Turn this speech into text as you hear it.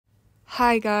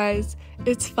Hi guys,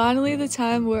 it's finally the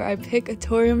time where I pick a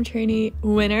Torium Trainee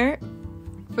winner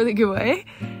for the giveaway.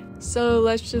 So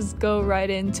let's just go right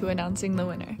into announcing the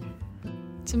winner.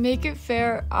 To make it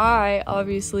fair, I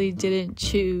obviously didn't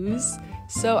choose,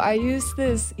 so I used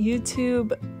this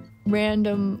YouTube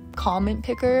random comment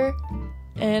picker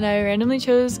and I randomly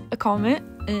chose a comment,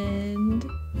 and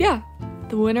yeah,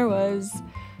 the winner was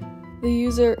the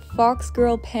user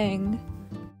FoxGirlPeng.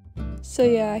 So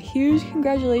yeah, huge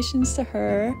congratulations to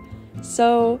her.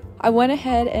 So I went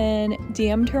ahead and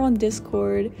DM'd her on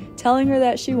Discord telling her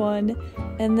that she won,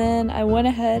 and then I went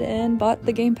ahead and bought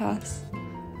the Game Pass.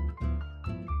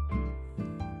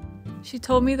 She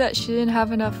told me that she didn't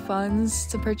have enough funds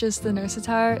to purchase the nurse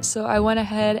attire, so I went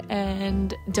ahead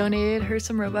and donated her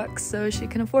some Robux so she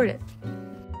can afford it.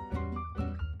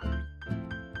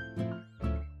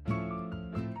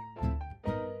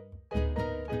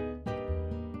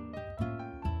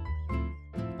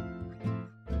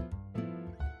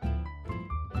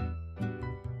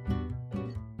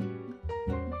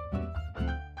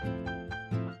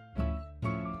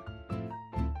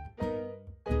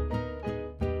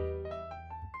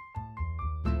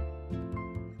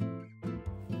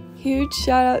 Huge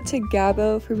shout out to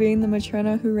Gabo for being the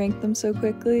matrona who ranked them so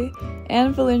quickly,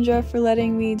 and Valindra for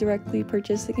letting me directly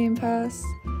purchase the Game Pass.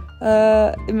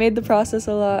 It made the process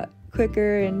a lot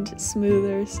quicker and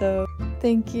smoother, so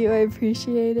thank you, I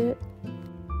appreciate it.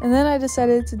 And then I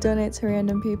decided to donate to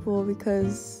random people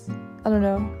because, I don't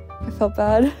know, I felt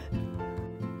bad.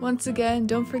 Once again,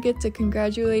 don't forget to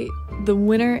congratulate the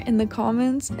winner in the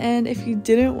comments, and if you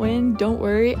didn't win, don't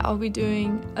worry, I'll be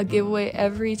doing a giveaway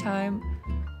every time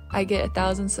I get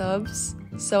 1,000 subs.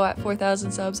 So at 4,000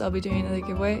 subs, I'll be doing another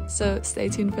giveaway. So stay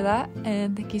tuned for that.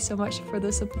 And thank you so much for the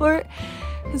support.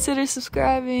 Consider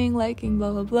subscribing, liking,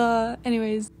 blah, blah, blah.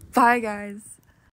 Anyways, bye guys.